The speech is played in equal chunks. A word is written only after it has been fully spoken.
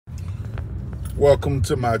Welcome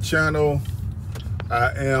to my channel.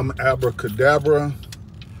 I am Abracadabra.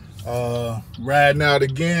 Riding out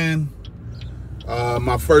again.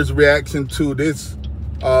 My first reaction to this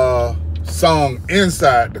song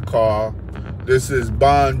inside the car. This is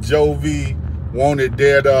Bon Jovi, Wanted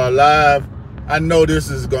Dead or Alive. I know this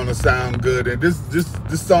is gonna sound good, and this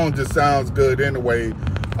song just sounds good anyway.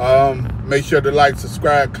 Make sure to like,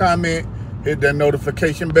 subscribe, comment, hit that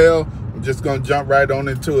notification bell. I'm just gonna jump right on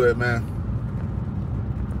into it, man.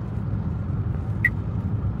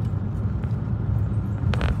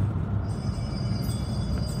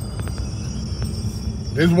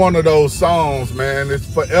 This is one of those songs, man. It's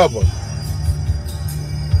forever.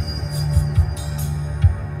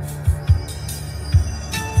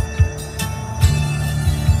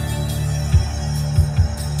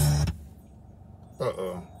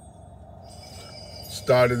 Uh-oh.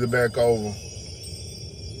 Started it back over.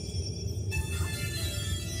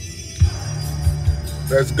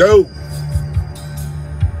 Let's go.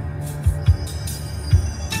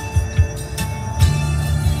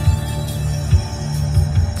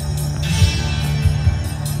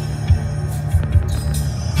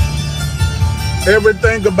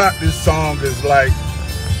 Everything about this song is like,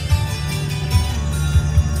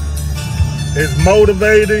 it's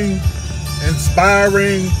motivating,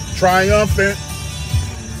 inspiring, triumphant,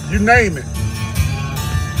 you name it.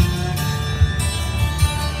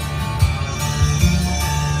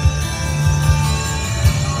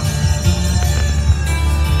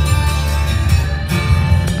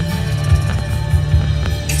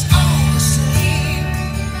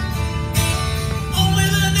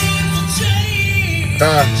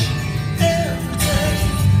 Every day,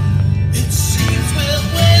 it seems we're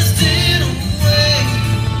wasting away.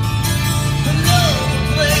 Another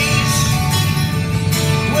place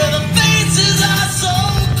where the faces are so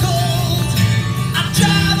cold. I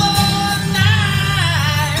drive all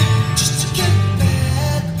night just to get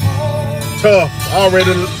back home. Tough,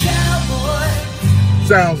 already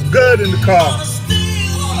sounds good in the car.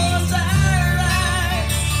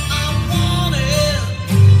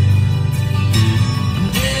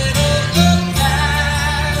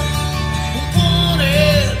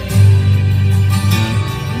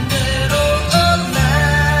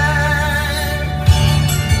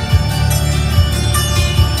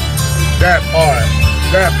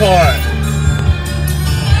 That part.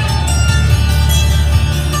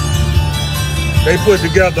 They put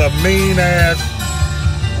together a mean ass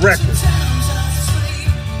record.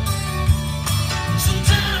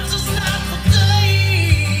 Sometimes it's not for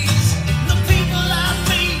days. The people I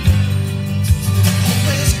meet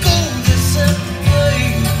always go their separate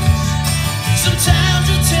ways. Sometimes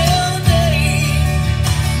you tell the day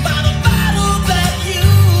by the bottle that you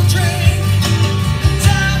drink.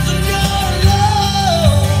 Times when you're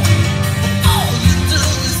alone, all you do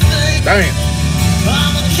is think. Damn.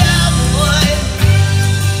 I'm a cowboy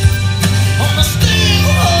on a steel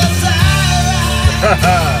horse I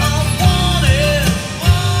ride. I'm wanted,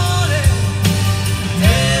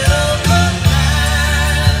 dead or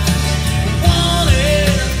alive.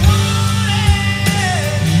 Wanted,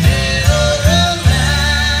 dead or alive.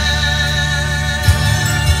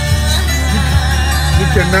 You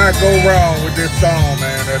cannot go wrong with this song,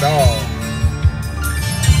 man, at all.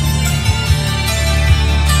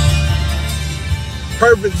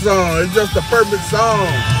 Perfect song. It's just a perfect song.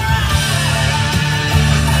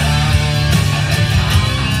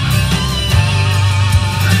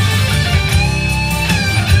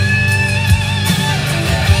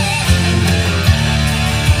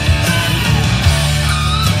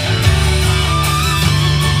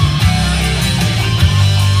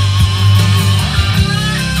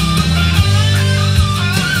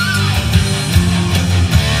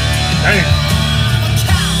 Damn.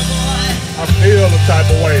 I feel the type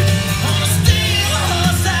of way. On a steel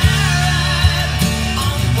horse I ride.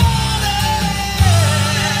 I'm wanted,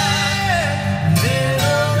 dead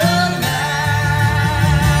or alive.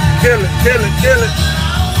 Kill it, kill it, kill it. I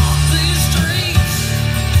walk these streets,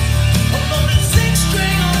 a loaded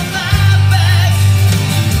 6-string on my back.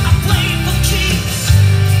 I play for keeps,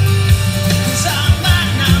 'cause I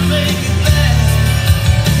might not make it back.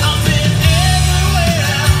 I've been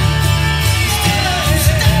everywhere, still I'm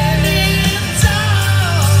standing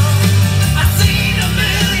tall. I've seen a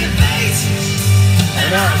million faces,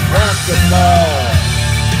 And I rock the ball.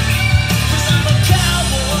 'cause I'm a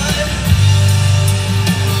cowboy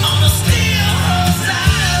on a steel horse I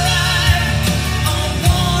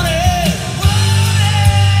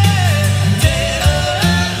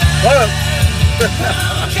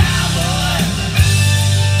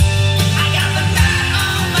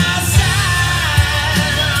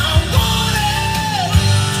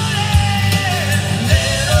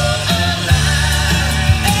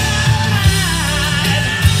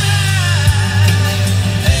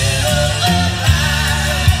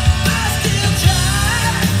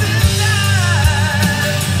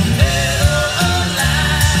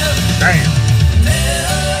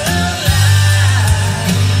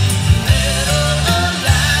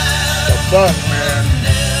fuck, man.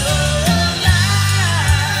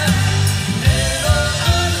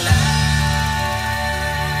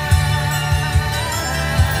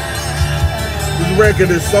 This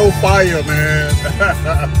record is so fire, man.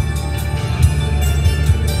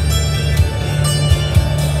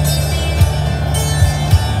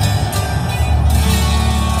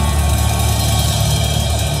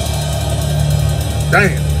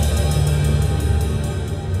 Damn.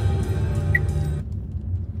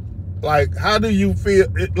 Like, how do you feel,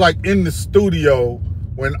 like, in the studio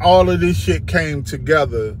when all of this shit came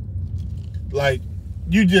together? Like,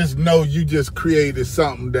 you just know you just created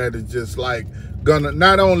something that is just like gonna,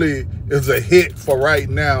 not only is a hit for right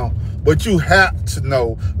now, but you have to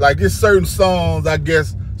know, like, there's certain songs, I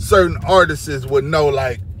guess certain artists would know,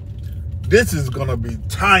 like, this is gonna be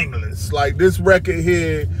timeless. Like, this record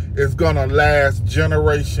here is gonna last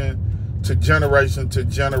generation to generation to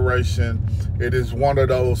generation. It is one of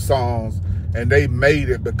those songs, and they made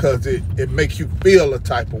it because it makes you feel a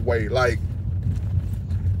type of way, like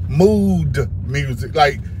mood music.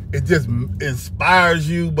 Like, it just inspires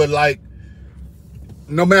you, but like,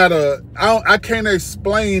 no matter, I can't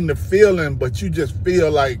explain the feeling, but you just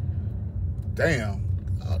feel like, damn,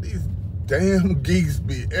 all these damn geese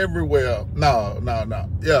be everywhere. No.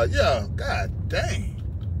 Yeah, god dang.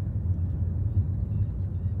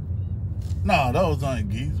 No, those ain't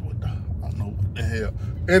geese. What the, I don't know what the hell.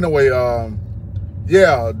 Anyway,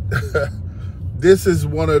 yeah, this is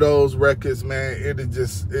one of those records, man. It is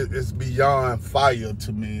just, it's beyond fire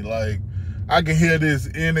to me. Like, I can hear this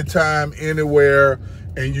anytime, anywhere,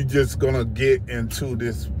 and you just gonna get into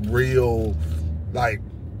this real, like,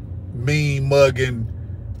 mean mugging,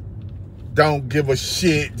 don't give a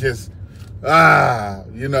shit, just,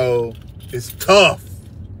 you know, it's tough.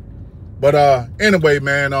 But anyway,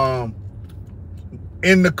 man,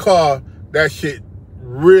 in the car, that shit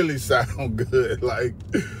really sound good. Like,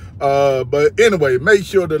 but anyway, make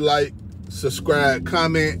sure to like, subscribe,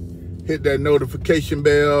 comment, hit that notification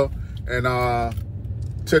bell, and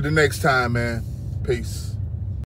till the next time, man. Peace.